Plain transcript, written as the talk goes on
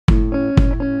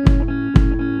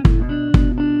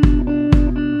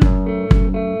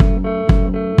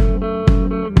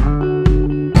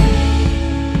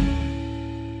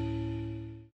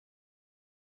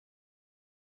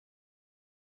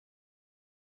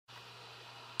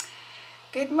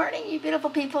Good morning, you beautiful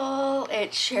people.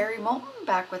 It's Sherry Moulton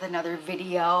back with another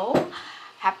video.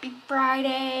 Happy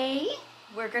Friday.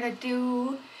 We're gonna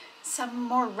do some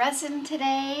more resin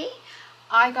today.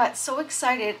 I got so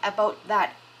excited about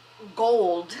that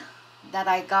gold that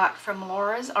I got from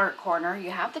Laura's Art Corner.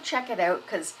 You have to check it out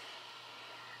because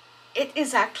it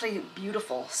is actually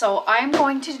beautiful. So I'm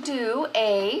going to do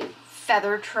a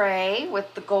feather tray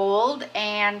with the gold,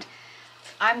 and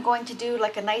I'm going to do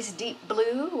like a nice deep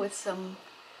blue with some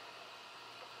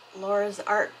Laura's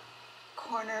Art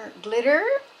Corner glitter.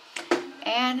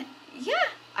 And yeah,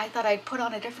 I thought I'd put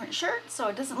on a different shirt so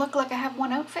it doesn't look like I have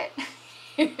one outfit.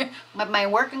 my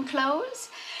working clothes.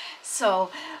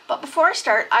 So, but before I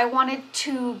start, I wanted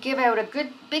to give out a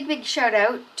good big shout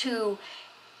out to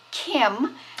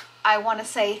Kim. I want to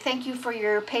say thank you for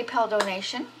your PayPal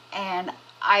donation, and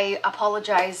I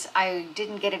apologize I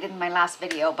didn't get it in my last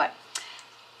video, but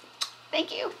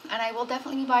thank you, and I will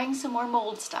definitely be buying some more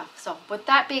mold stuff. So with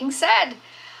that being said,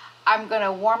 I'm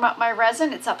gonna warm up my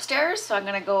resin. It's upstairs, so I'm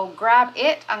gonna go grab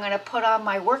it. I'm gonna put on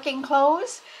my working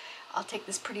clothes. I'll take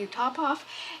this pretty top off,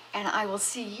 and I will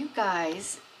see you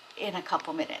guys in a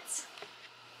couple minutes.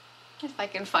 If I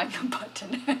can find the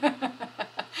button.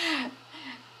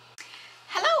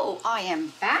 Hello, I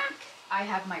am back. I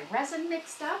have my resin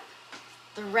mixed up.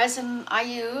 The resin I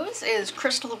use is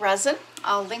Krystal Resin.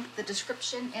 I'll link the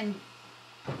description, and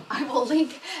I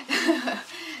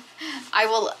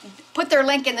will put their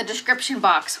link in the description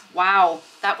box. Wow,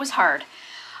 that was hard.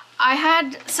 I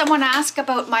had someone ask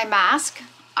about my mask.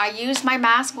 I use my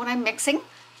mask when I'm mixing.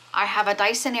 I have a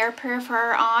Dyson air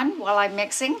purifier on while I'm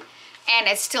mixing, and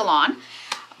it's still on.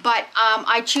 But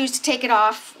I choose to take it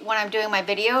off when I'm doing my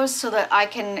videos so that I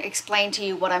can explain to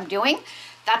you what I'm doing.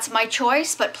 That's my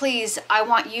choice, but please, I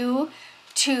want you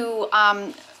to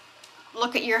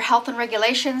look at your health and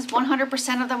regulations.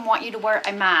 100% of them want you to wear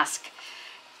a mask.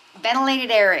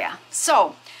 Ventilated area.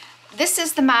 So, this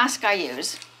is the mask I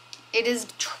use. It is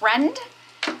Trend.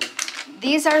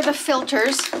 These are the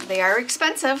filters. They are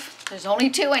expensive. There's only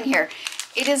 2 in here.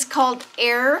 It is called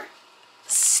Air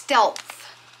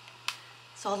Stealth.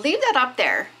 So I'll leave that up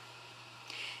there.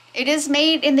 It is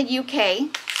made in the UK.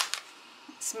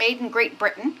 It's made in Great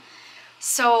Britain.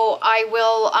 So I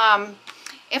will,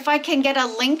 if I can get a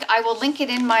link, I will link it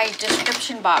in my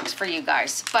description box for you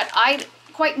guys. But I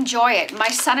quite enjoy it. My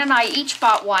son and I each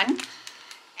bought one,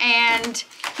 and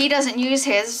he doesn't use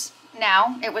his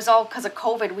now. It was all because of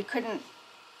COVID.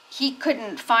 He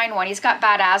couldn't find one. He's got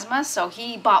bad asthma, so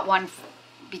he bought one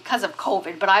because of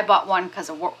COVID, but I bought one because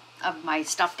of my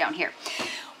stuff down here.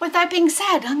 With that being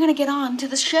said, I'm gonna get on to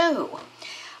the show.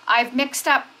 I've mixed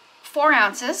up 4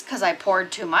 ounces because I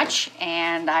poured too much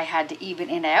and I had to even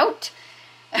it out.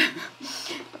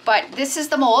 But this is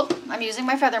the mold. I'm using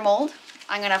my feather mold.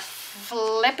 I'm gonna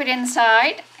flip it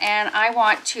inside, and I'm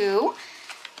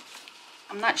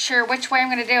not sure which way I'm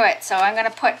gonna do it, so I'm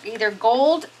gonna put either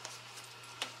gold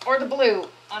or the blue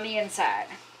on the inside.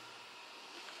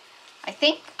 I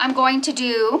think I'm going to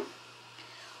do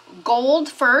gold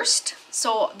first,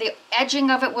 so the edging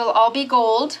of it will all be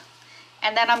gold,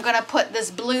 and then I'm gonna put this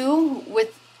blue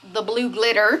with the blue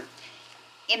glitter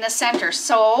in the center.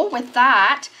 So with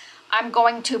that, I'm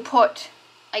going to put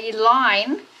a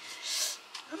line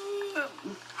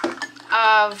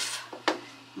of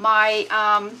my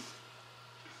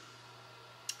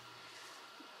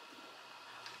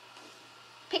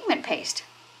pigment paste.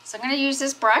 So I'm going to use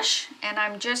this brush, and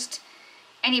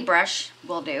any brush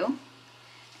will do,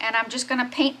 and I'm just going to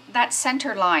paint that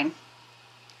center line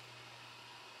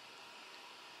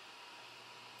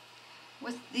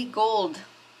with the gold.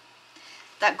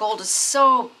 That gold is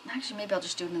so, actually maybe I'll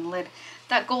just do it in the lid.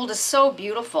 That gold is so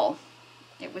beautiful.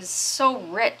 It was so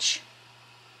rich.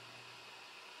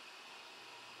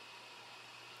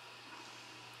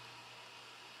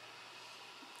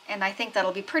 And I think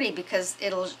that'll be pretty because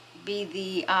it'll be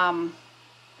the,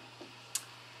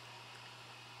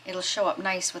 it'll show up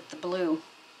nice with the blue.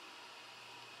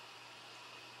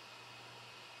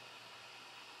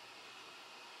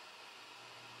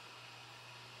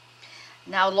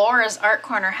 Now Laura's Art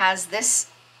Corner has this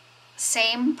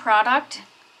same product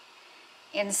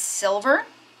in silver.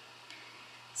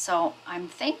 So I'm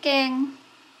thinking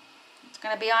it's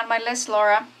gonna be on my list,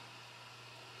 Laura.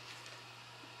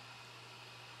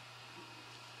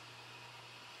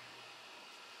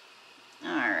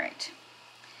 Alright.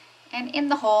 And in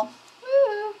the hole.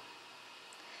 Woo!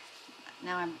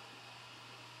 Now I'm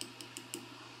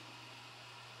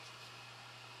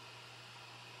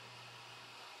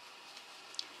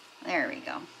there we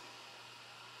go.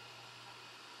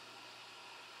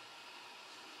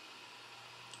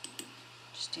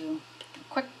 Just do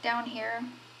quick down here.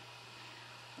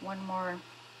 One more,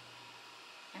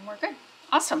 and we're good.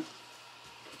 Awesome.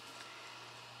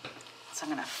 So I'm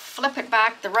gonna flip it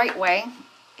back the right way,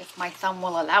 if my thumb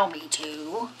will allow me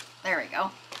to. There we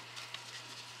go.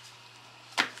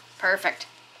 Perfect.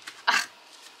 Ah,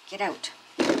 get out.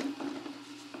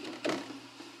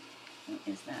 What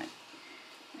is that?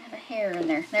 I have a hair in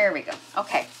there. There we go.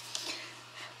 Okay.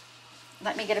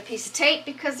 Let me get a piece of tape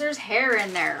because there's hair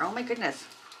in there. Oh my goodness.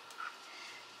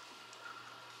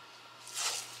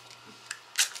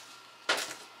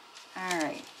 All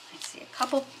right. I see a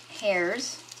couple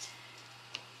hairs.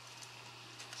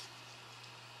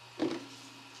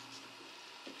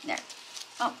 There.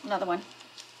 Oh, another one.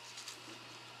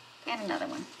 And another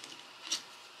one.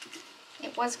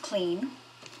 It was clean.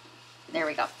 There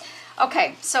we go.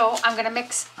 Okay, so I'm gonna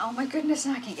mix. Oh my goodness,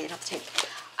 now I can't get it off the tape.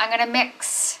 I'm gonna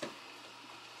mix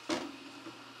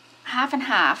half and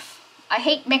half. I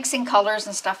hate mixing colors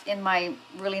and stuff in my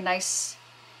really nice.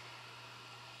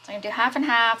 So I'm gonna do half and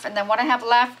half, and then what I have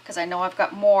left, because I know I've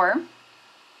got more.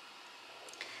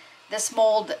 This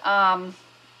mold, I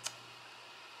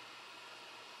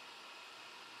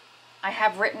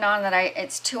have written on that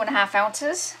it's 2.5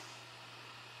 ounces.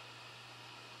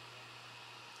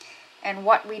 And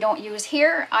what we don't use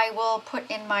here, I will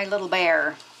put in my little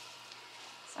bear.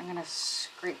 So I'm gonna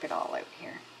scrape it all out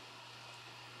here.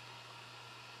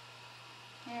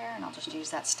 There, and I'll just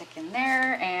use that stick in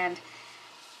there. And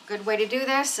a good way to do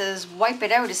this is wipe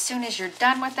it out as soon as you're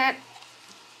done with it.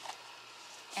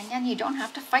 And then you don't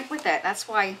have to fight with it. That's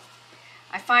why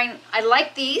I find I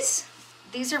like these.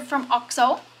 These are from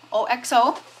OXO.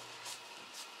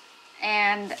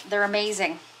 And they're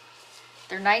amazing.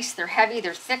 They're nice, they're heavy,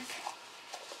 they're thick.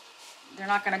 They're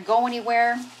not going to go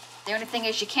anywhere. The only thing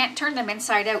is you can't turn them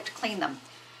inside out to clean them.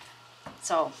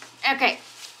 So, okay.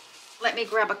 Let me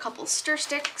grab a couple stir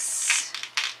sticks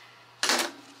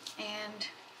and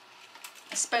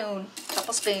a spoon, a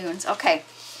couple spoons. Okay.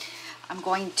 I'm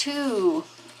going to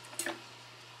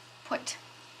put,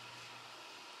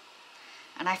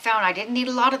 and I found I didn't need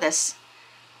a lot of this.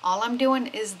 All I'm doing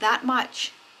is that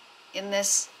much in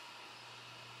this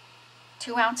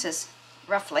 2 ounces,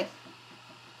 roughly.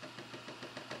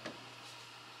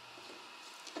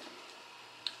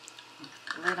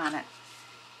 Lid on it.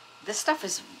 This stuff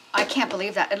is, I can't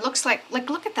believe that. It looks like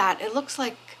look at that. It looks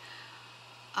like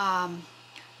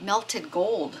melted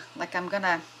gold. Like I'm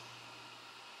gonna,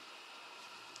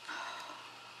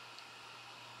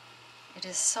 it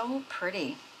is so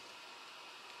pretty.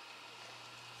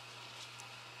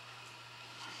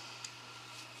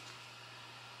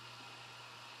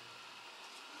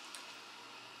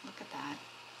 Look at that.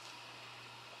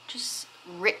 Just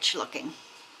rich looking.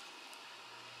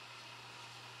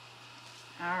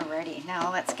 Alrighty,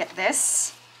 now let's get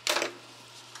this.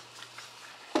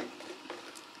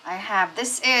 I have,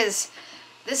 this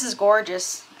is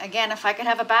gorgeous. Again, if I could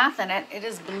have a bath in it, it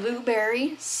is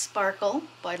Blueberry Sparkle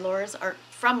by Laura's Art,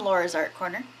 from Laura's Art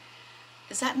Corner.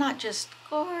 Is that not just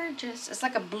gorgeous? It's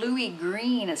like a bluey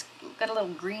green. It's got a little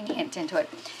green hint into it.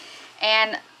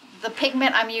 And the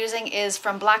pigment I'm using is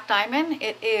from Black Diamond.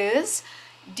 It is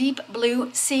Deep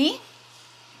Blue Sea.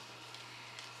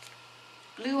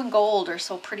 Blue and gold are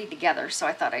so pretty together, so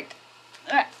I thought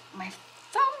my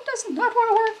thumb does not want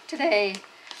to work today.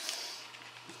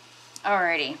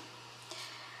 Alrighty.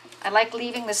 I like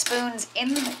leaving the spoons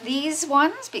in these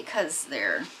ones because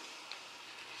they're,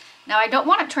 now I don't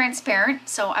want it transparent,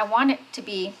 so I want it to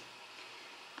be,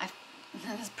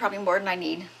 this is probably more than I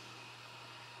need.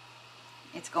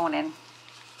 It's going in.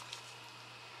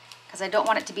 Because I don't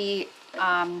want it to be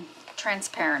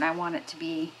transparent. I want it to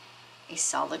be a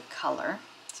solid color.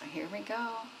 So here we go.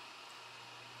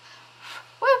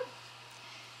 Woo!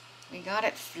 We got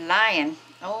it flying.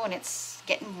 Oh, and it's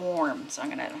getting warm, so I'm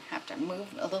gonna have to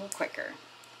move a little quicker.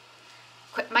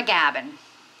 Quit my gabbing.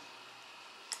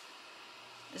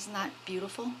 Isn't that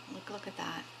beautiful? Look at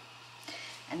that.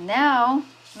 And now,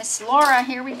 Miss Laura,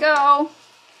 here we go.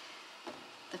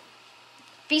 The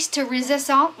Feast to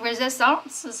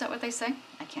Resistance, is that what they say?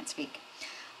 I can't speak.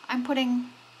 I'm putting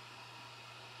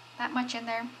that much in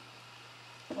there.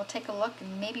 We'll take a look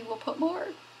and maybe we'll put more.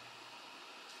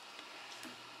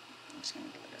 I'm just going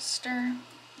to give it a stir.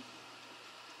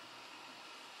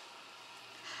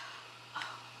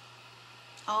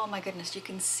 Oh my goodness, you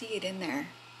can see it in there.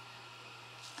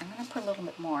 I'm going to put a little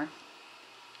bit more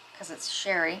because it's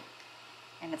sherry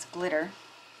and it's glitter.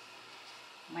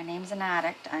 My name's an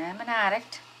addict. I am an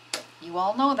addict. You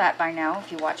all know that by now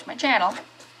if you watch my channel.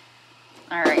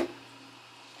 All right.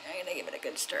 I'm going to give it a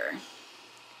good stir.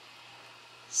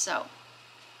 So,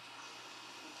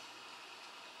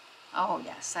 Oh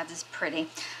yes, that is pretty.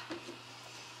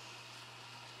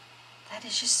 That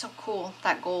is just so cool,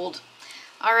 that gold.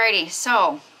 Alrighty,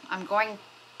 so I'm going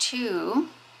to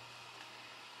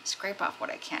scrape off what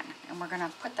I can, and we're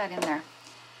gonna put that in there.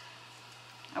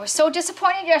 I was so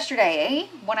disappointed yesterday,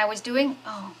 when I was doing,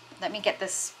 oh, let me get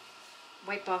this,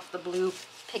 wipe off the blue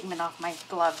pigment off my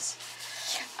gloves.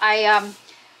 I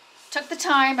took the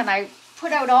time and I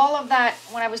put out all of that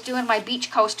when I was doing my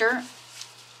beach coaster.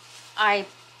 I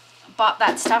bought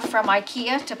that stuff from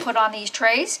IKEA to put on these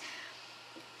trays.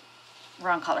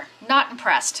 Wrong color. Not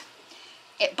impressed.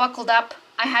 It buckled up.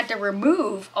 I had to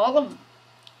remove all of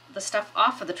the stuff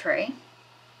off of the tray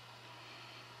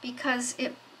because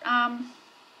it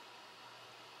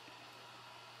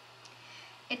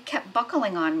kept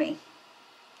buckling on me.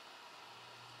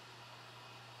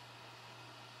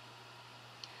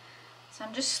 So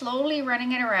I'm just slowly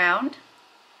running it around.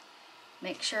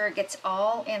 Make sure it gets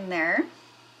all in there.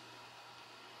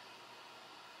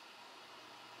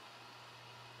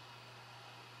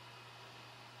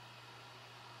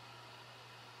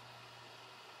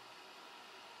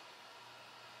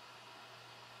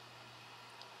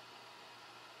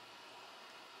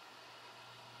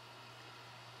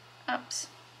 Oops.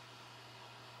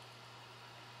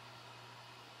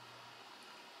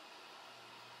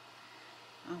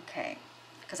 Okay,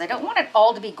 because I don't want it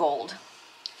all to be gold.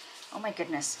 Oh my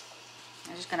goodness.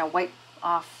 I'm just going to wipe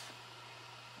off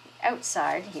the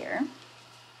outside here.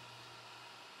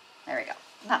 There we go.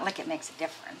 Not like it makes a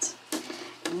difference.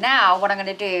 Now what I'm going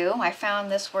to do, I found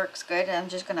this works good. I'm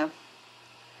just going to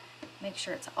make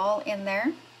sure it's all in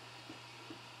there.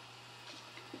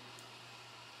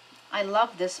 I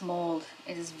love this mold.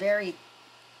 It is very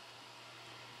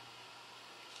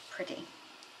pretty.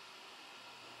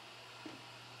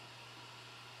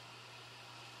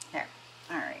 There.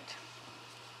 All right.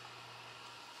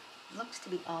 Looks to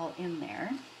be all in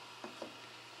there.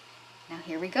 Now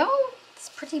here we go. It's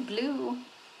pretty blue.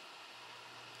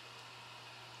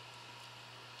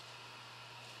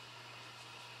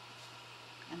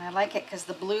 And I like it because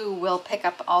the blue will pick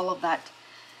up all of that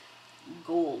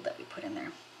gold that we put in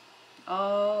there.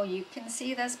 Oh, you can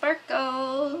see the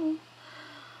sparkle.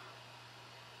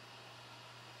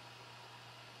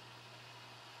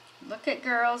 Look at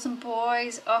girls and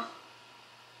boys. Oh,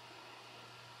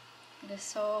 it is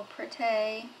so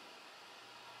pretty.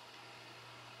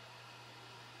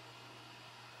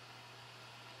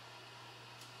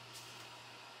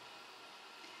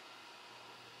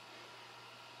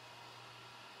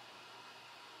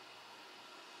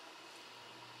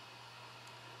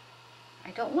 I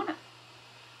don't want to.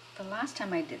 The last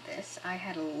time I did this, I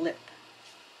had a lip.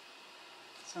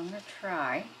 So I'm going to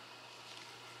try.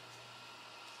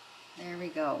 There we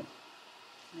go.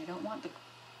 I don't want the...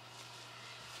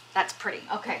 That's pretty.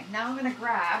 Okay, now I'm going to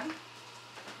grab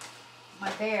my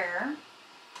bear.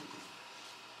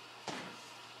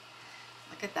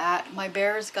 Look at that. My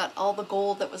bear's got all the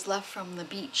gold that was left from the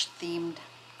beach themed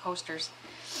coasters.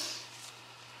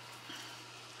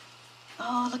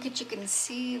 Oh, look at, you can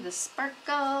see the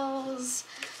sparkles.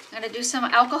 I'm going to do some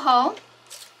alcohol.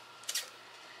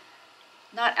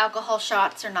 Not alcohol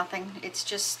shots or nothing. It's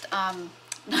just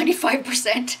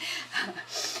 95%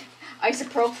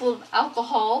 isopropyl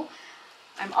alcohol.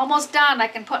 I'm almost done. I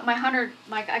can put my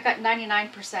I got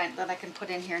 99% that I can put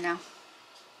in here now.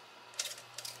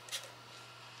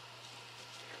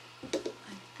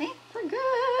 I think we're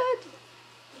good.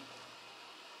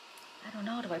 I don't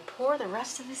know, do I pour the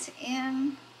rest of this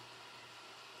in?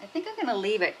 I think I'm gonna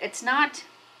leave it. It's not,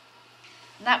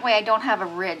 that way I don't have a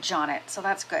ridge on it, so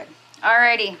that's good.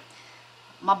 Alrighty,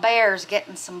 my bear's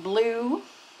getting some blue.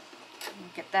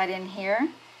 Get that in here.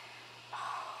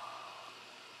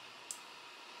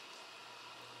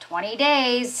 20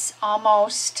 days,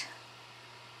 almost.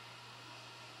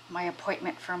 My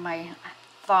appointment for my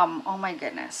thumb, oh my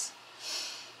goodness.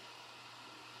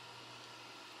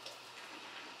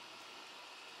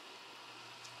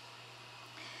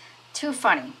 Too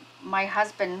funny. My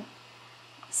husband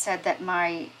said that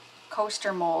my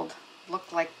coaster mold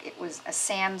looked like it was a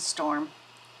sandstorm.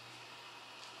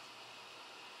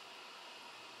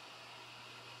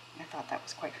 I thought that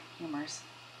was quite humorous.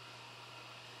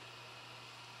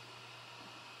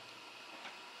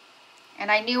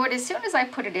 And I knew it as soon as I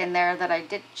put it in there that I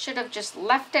should have just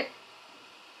left it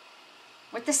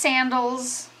with the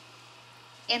sandals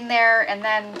in there and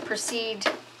then proceed.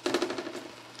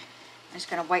 I'm just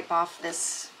going to wipe off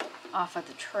this off of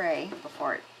the tray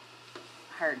before it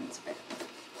hardens a bit.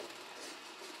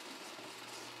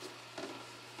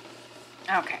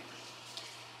 Okay.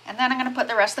 And then I'm going to put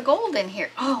the rest of the gold in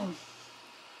here. Oh,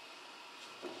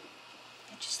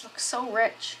 it just looks so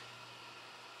rich.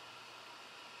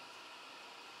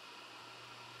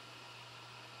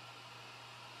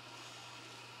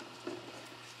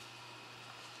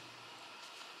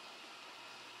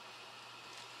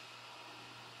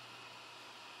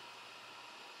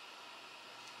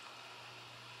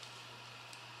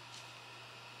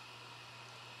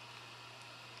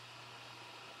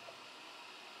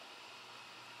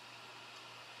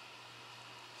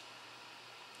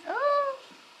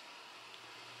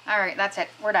 All right, that's it.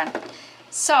 We're done.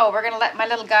 So we're gonna let my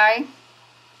little guy,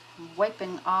 I'm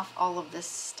wiping off all of this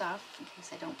stuff in case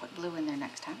I don't put blue in there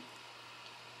next time.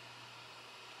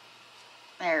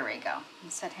 There we go.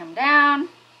 And set him down.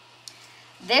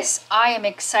 This I am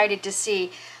excited to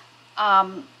see.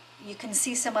 You can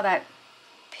see some of that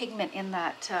pigment in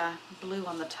that blue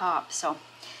on the top. So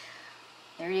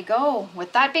there you go.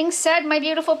 With that being said, my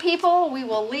beautiful people, we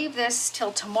will leave this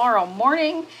till tomorrow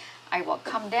morning. I will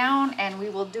come down and we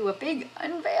will do a big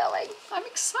unveiling. I'm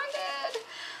excited.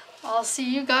 I'll see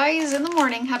you guys in the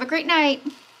morning. Have a great night.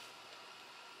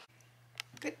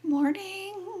 Good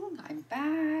morning. I'm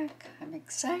back. I'm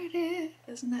excited.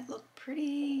 Doesn't that look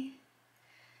pretty?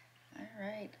 All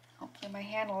right. Hopefully my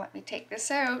hand will let me take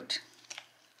this out.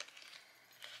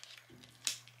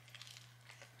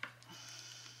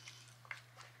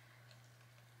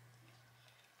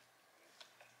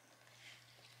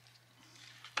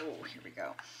 Oh, here we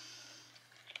go.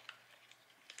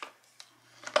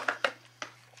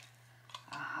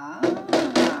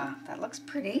 That looks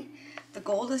pretty. The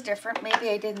gold is different. Maybe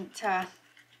I didn't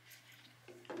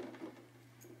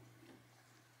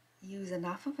use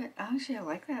enough of it. Actually, I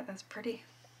like that. That's pretty.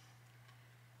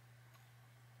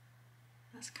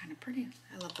 That's kind of pretty.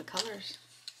 I love the colors.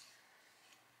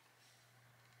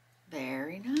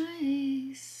 Very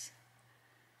nice.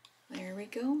 There we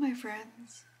go, my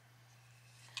friends.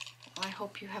 Well, I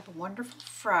hope you have a wonderful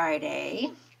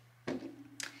Friday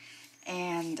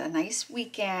and a nice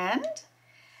weekend.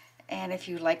 And if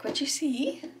you like what you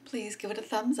see, please give it a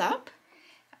thumbs up.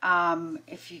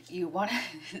 If you want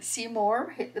to see more,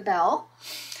 hit the bell.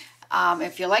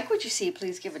 If you like what you see,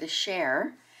 please give it a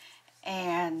share.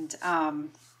 And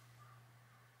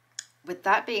with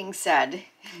that being said,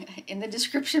 in the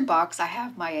description box, I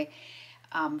have my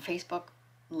Facebook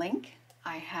link.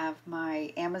 I have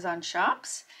my Amazon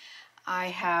shops. I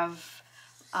have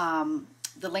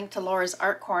the link to Laura's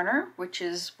Art Corner, which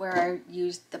is where I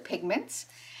used the pigments,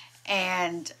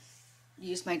 and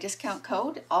use my discount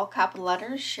code, all capital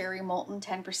letters, Sherry Moulton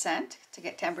 10% to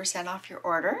get 10% off your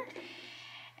order.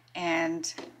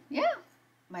 And yeah,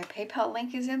 my PayPal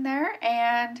link is in there.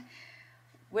 And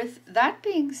with that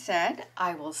being said,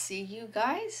 I will see you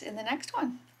guys in the next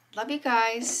one. Love you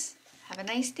guys. Have a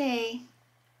nice day.